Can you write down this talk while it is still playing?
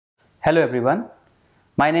Hello everyone,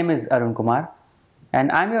 my name is Arun Kumar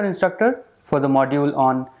and I'm your instructor for the module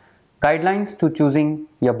on guidelines to choosing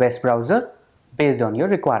your best browser based on your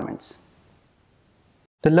requirements.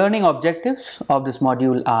 The learning objectives of this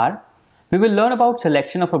module are: we will learn about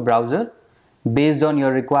selection of a browser based on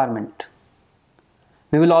your requirement.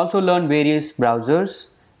 We will also learn various browsers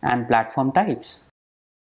and platform types.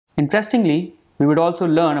 Interestingly, we would also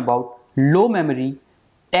learn about low memory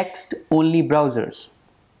text only browsers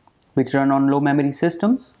which run on low memory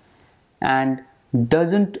systems and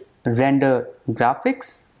doesn't render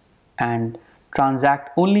graphics and transact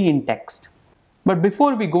only in text. But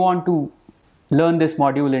before we go on to learn this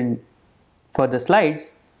module in further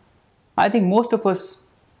slides, I think most of us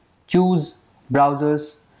choose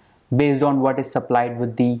browsers based on what is supplied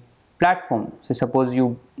with the platform. So suppose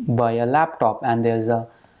you buy a laptop and there's a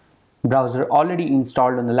browser already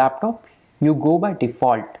installed on the laptop, you go by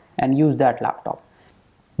default and use that laptop.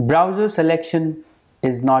 Browser selection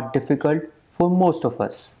is not difficult for most of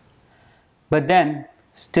us. But then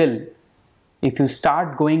still, if you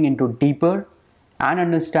start going into deeper and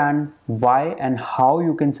understand why and how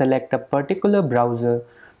you can select a particular browser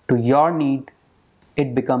to your need,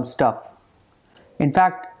 it becomes tough. In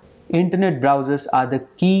fact, internet browsers are the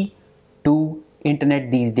key to internet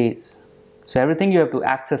these days. So everything you have to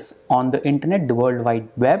access on the internet, the World Wide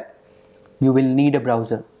Web, you will need a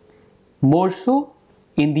browser. More so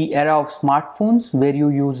in the era of smartphones where you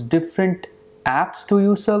use different apps to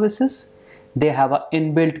use services, they have an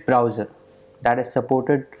inbuilt browser that is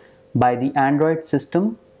supported by the Android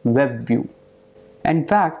system WebView. In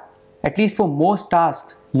fact, at least for most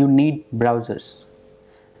tasks, you need browsers.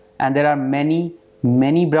 And there are many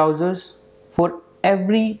browsers for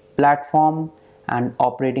every platform and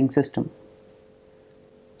operating system.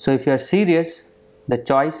 So if you are serious, the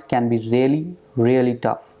choice can be really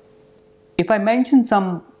tough. If I mention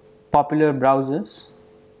some popular browsers,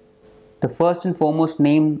 the first and foremost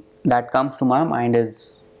name that comes to my mind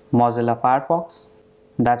is Mozilla Firefox.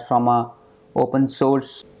 That's from an open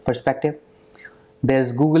source perspective.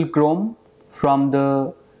 There's Google Chrome from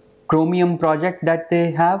the Chromium project that they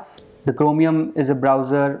have. The Chromium is a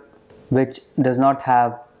browser which does not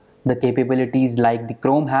have the capabilities like the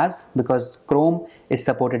Chrome has, because Chrome is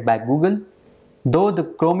supported by Google. Though the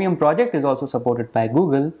Chromium project is also supported by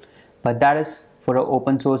Google, but that is for an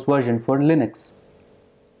open source version for Linux.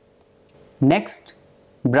 Next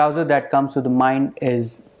browser that comes to the mind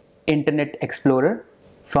is Internet Explorer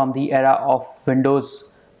from the era of Windows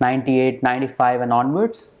 98, 95 and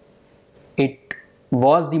onwards. It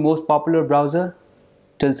was the most popular browser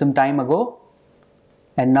till some time ago,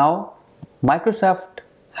 and now Microsoft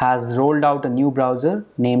has rolled out a new browser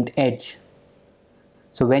named Edge.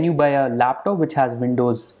 So when you buy a laptop which has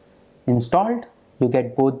Windows installed, you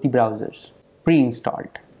get both the browsers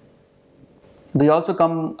pre-installed. We also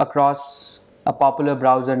come across a popular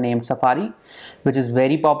browser named Safari, which is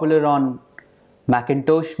very popular on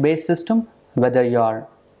Macintosh based system, whether your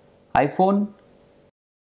iPhone,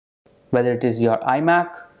 whether it is your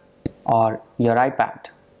iMac or your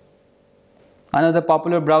iPad. Another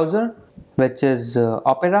popular browser, which is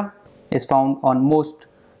Opera, is found on most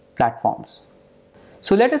platforms.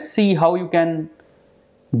 So let us see how you can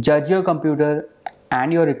judge your computer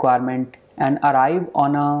and your requirement and arrive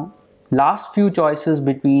on a last few choices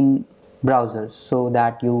between browsers, so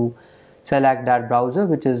that you select that browser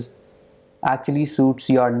which is actually suits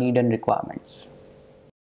your need and requirements.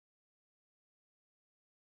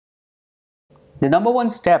 The number one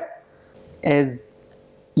step is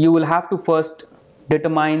you will have to first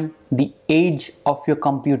determine the age of your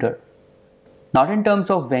computer, not in terms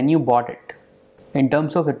of when you bought it, in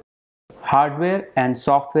terms of its hardware and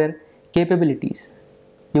software capabilities.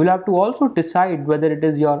 You will have to also decide whether it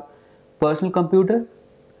is your personal computer,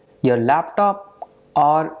 your laptop,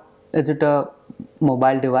 or is it a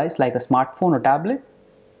mobile device like a smartphone or tablet.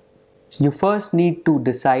 You first need to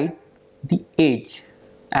decide the age,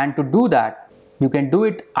 and to do that you can do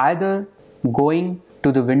it either going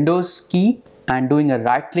to the Windows key and doing a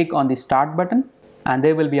right click on the start button, and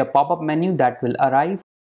there will be a pop-up menu that will arrive.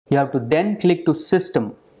 You have to then click to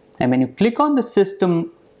System, and when you click on the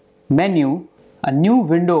System menu, a new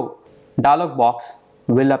window dialog box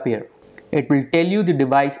will appear. It will tell you the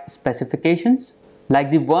device specifications, like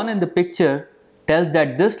the one in the picture tells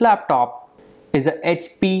that this laptop is a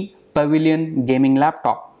HP Pavilion gaming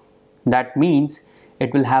laptop. That means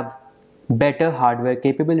it will have better hardware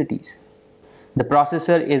capabilities. The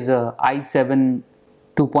processor is a i7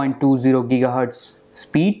 2.20 GHz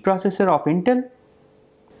speed processor of Intel.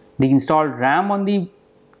 The installed RAM on the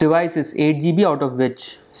device is 8 GB, out of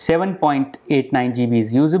which 7.89 GB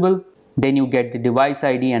is usable. Then you get the device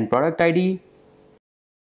ID and product ID.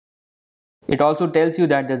 It also tells you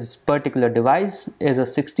that this particular device is a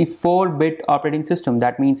 64-bit operating system.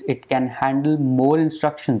 That means it can handle more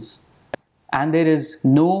instructions. And there is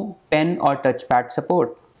no pen or touchpad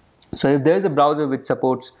support. So if there is a browser which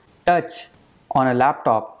supports touch on a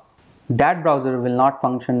laptop, that browser will not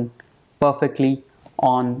function perfectly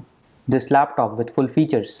on this laptop with full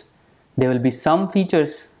features. There will be some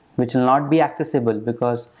features which will not be accessible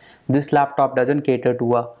because this laptop doesn't cater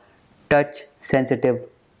to a touch sensitive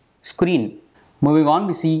screen. Moving on,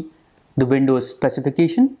 we see the Windows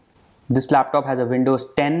specification. This laptop has a Windows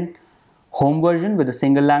 10 home version with a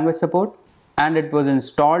single language support, and it was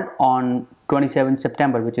installed on 27th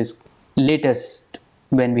September, which is latest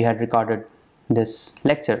when we had recorded this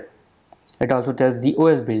lecture. It also tells the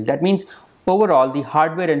OS build. That means overall the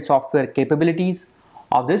hardware and software capabilities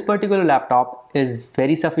of this particular laptop is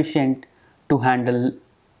very sufficient to handle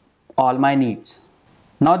all my needs.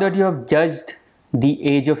 Now that you have judged the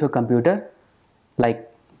age of your computer, like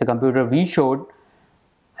the computer we showed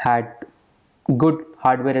had good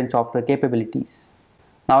hardware and software capabilities.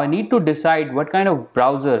 Now I need to decide what kind of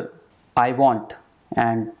browser I want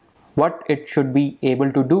and what it should be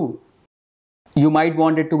able to do. You might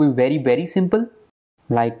want it to be very simple,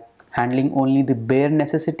 like handling only the bare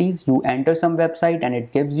necessities. You enter some website and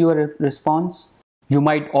it gives you a response. You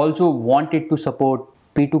might also want it to support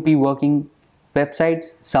P2P working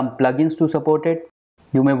websites, some plugins to support it.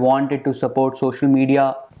 You may want it to support social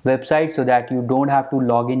media websites so that you don't have to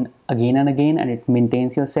log in again and again and it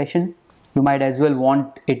maintains your session. You might as well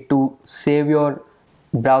want it to save your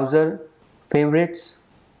browser favorites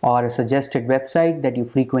or a suggested website that you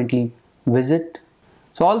frequently visit.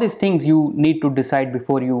 So all these things you need to decide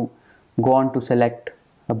before you go on to select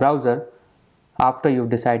a browser after you've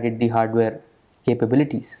decided the hardware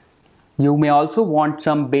capabilities. You may also want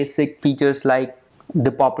some basic features like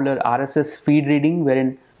the popular RSS feed reading,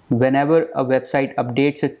 wherein whenever a website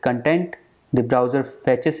updates its content, the browser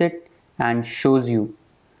fetches it and shows you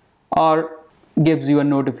or gives you a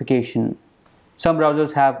notification. Some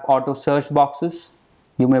browsers have auto search boxes.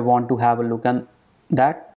 You may want to have a look at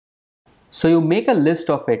that. So you make a list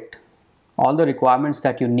of it, all the requirements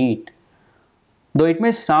that you need. Though it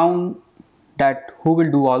may sound that who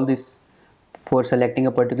will do all this for selecting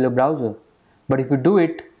a particular browser, but if you do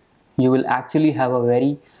it, you will actually have a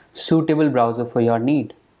very suitable browser for your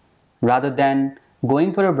need, rather than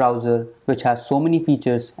going for a browser which has so many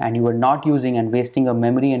features and you are not using and wasting your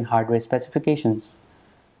memory and hardware specifications.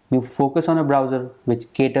 You focus on a browser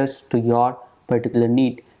which caters to your particular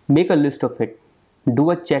need. Make a list of it.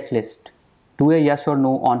 Do a checklist. Do a yes or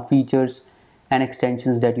no on features and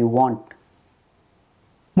extensions that you want.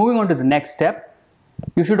 Moving on to the next step,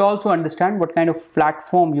 you should also understand what kind of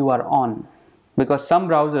platform you are on, because some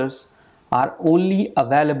browsers are only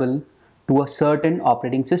available to a certain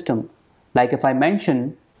operating system. Like if I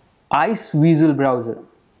mention Iceweasel browser,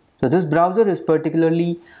 so this browser is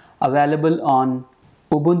particularly available on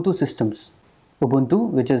Ubuntu systems. Ubuntu,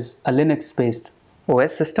 which is a Linux based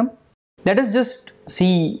OS system. Let us just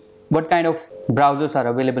see what kind of browsers are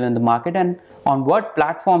available in the market and on what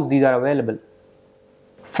platforms these are available.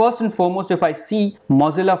 First and foremost, if I see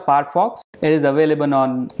Mozilla Firefox, it is available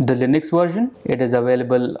on the Linux version, it is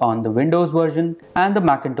available on the Windows version and the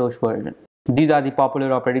Macintosh version. These are the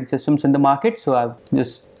popular operating systems in the market, so I've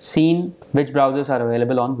just seen which browsers are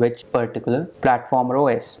available on which particular platform or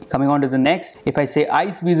OS. Coming on to the next, if I say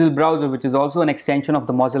Iceweasel browser, which is also an extension of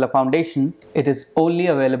the Mozilla Foundation, it is only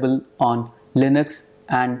available on Linux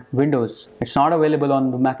and Windows. It's not available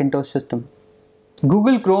on the Macintosh system.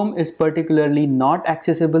 Google Chrome is particularly not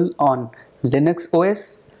accessible on Linux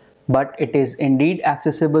OS, but it is indeed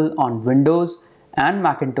accessible on Windows and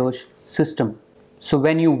Macintosh system. So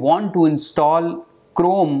when you want to install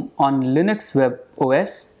Chrome on Linux web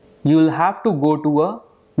OS, you will have to go to a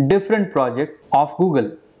different project of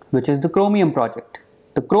Google, which is the Chromium project.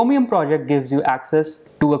 The Chromium project gives you access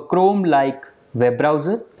to a Chrome-like web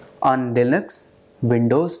browser on Linux,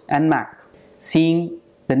 Windows and Mac. Seeing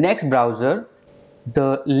the next browser,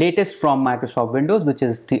 the latest from Microsoft Windows, which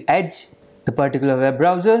is the Edge, the particular web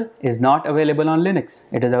browser is not available on Linux.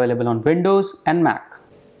 It is available on Windows and Mac.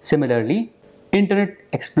 Similarly, Internet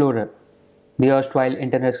Explorer, the erstwhile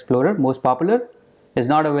Internet Explorer, most popular, is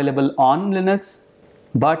not available on Linux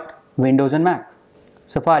but Windows and Mac.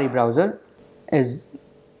 Safari browser is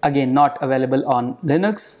again not available on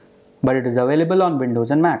Linux, but it is available on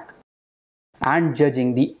Windows and Mac. And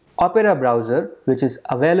judging the Opera browser, which is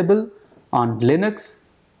available on Linux,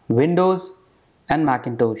 Windows and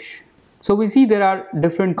Macintosh. So we see there are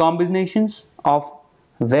different combinations of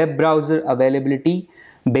web browser availability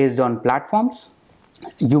based on platforms.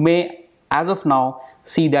 You may, as of now,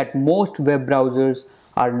 see that most web browsers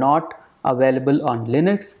are not available on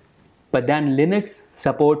Linux, but then Linux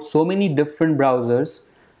supports so many different browsers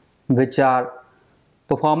which are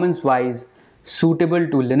performance-wise suitable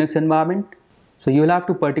to Linux environment. So you'll have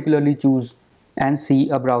to particularly choose and see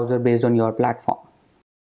a browser based on your platform.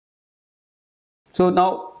 So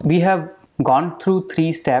now we have gone through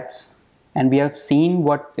 3 steps and we have seen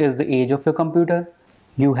what is the age of your computer.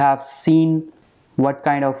 You have seen what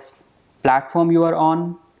kind of platform you are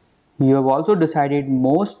on. You have also decided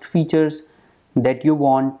most features that you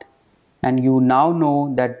want, and you now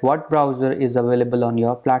know that what browser is available on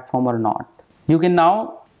your platform or not. You can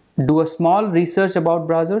now do a small research about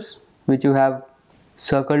browsers which you have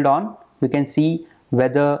circled on. We can see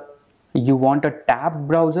whether you want a tabbed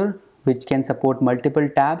browser which can support multiple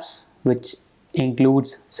tabs, which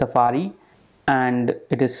includes Safari, and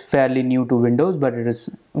it is fairly new to Windows but it is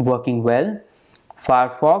working well.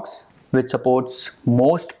 Firefox, which supports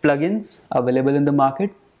most plugins available in the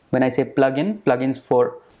market. When I say plugins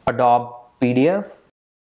for Adobe PDF,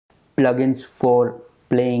 plugins for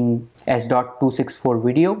playing S.264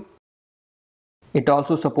 video. It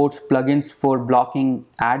also supports plugins for blocking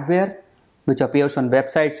adware, which appears on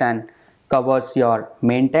websites and covers your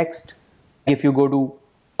main text. If you go to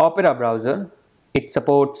Opera browser, it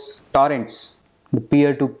supports torrents, the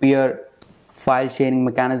peer-to-peer file sharing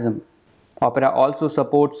mechanism. Opera also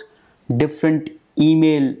supports different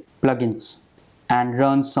email plugins and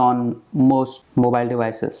runs on most mobile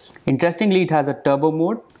devices. Interestingly, it has a turbo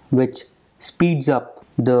mode which speeds up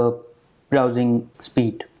the browsing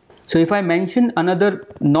speed. So if I mention another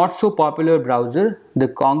not so popular browser, the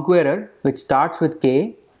Conqueror, which starts with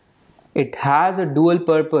K, it has a dual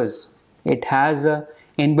purpose. It has an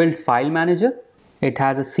inbuilt file manager. It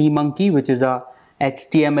has a CMonkey, which is a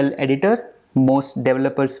HTML editor. Most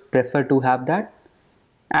developers prefer to have that.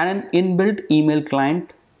 And an inbuilt email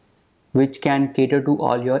client which can cater to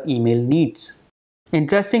all your email needs.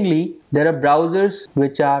 Interestingly, there are browsers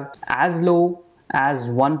which are as low as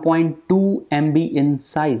 1.2 MB in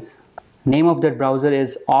size. Name of that browser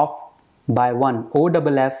is Off by One,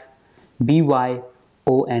 OFFBYONE,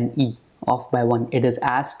 Off by One. It is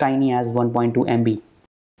as tiny as 1.2 MB.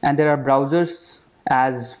 And there are browsers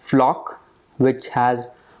as Flock, which has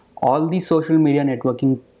all the social media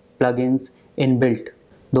networking plugins inbuilt.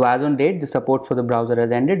 Though as on date, the support for the browser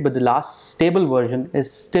has ended, but the last stable version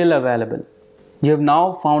is still available. You have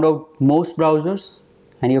now found out most browsers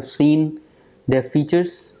and you have seen their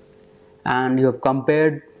features and you have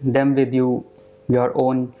compared them with your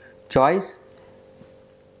own choice.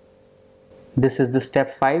 This is the step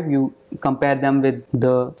 5. You compare them with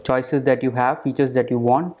the choices that you have, features that you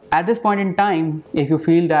want. At this point in time, if you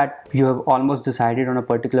feel that you have almost decided on a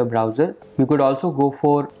particular browser, you could also go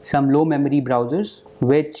for some low memory browsers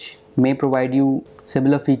which may provide you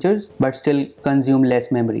similar features but still consume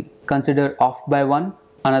less memory. Consider Off by One.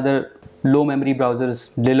 Another low memory browser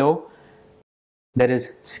is Lilo. There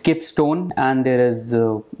is Skipstone and there is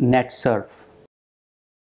NetSurf.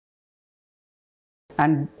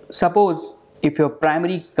 And suppose if your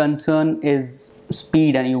primary concern is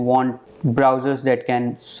speed and you want browsers that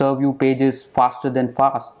can serve you pages faster than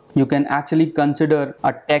fast, you can actually consider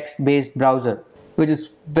a text-based browser which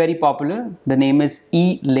is very popular. The name is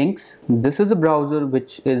eLinks. This is a browser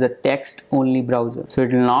which is a text-only browser. So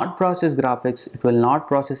it will not process graphics, it will not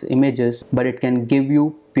process images, but it can give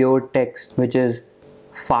you pure text, which is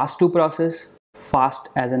fast to process, fast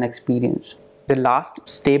as an experience. The last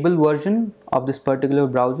stable version of this particular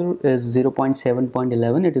browser is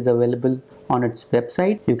 0.7.11. It is available on its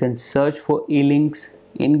website. You can search for eLinks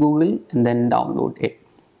in Google and then download it.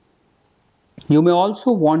 You may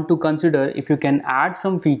also want to consider if you can add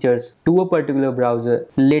some features to a particular browser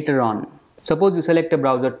later on. Suppose you select a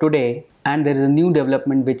browser today and there is a new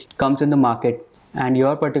development which comes in the market and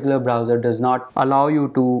your particular browser does not allow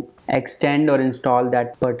you to extend or install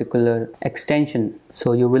that particular extension,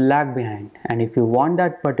 so you will lag behind, and if you want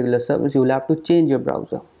that particular service you will have to change your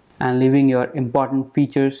browser and leaving your important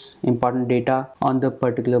features, important data on the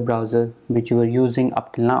particular browser which you were using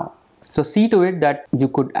up till now. So see to it that you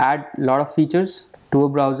could add a lot of features to a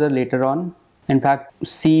browser later on. In fact,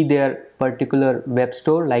 see their particular web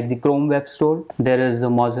store like the Chrome web store. There is a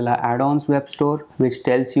Mozilla add-ons web store which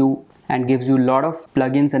tells you and gives you a lot of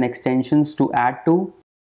plugins and extensions to add to.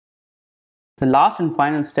 The last and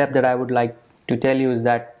final step that I would like to tell you is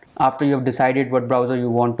that after you have decided what browser you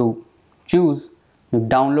want to choose, you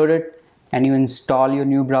download it and you install your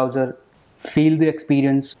new browser, feel the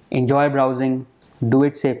experience, enjoy browsing, do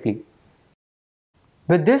it safely.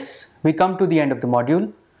 With this, we come to the end of the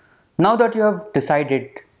module. Now that you have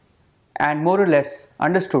decided and more or less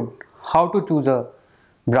understood how to choose a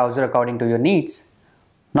browser according to your needs,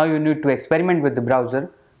 now you need to experiment with the browser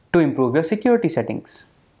to improve your security settings.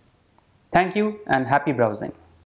 Thank you and happy browsing.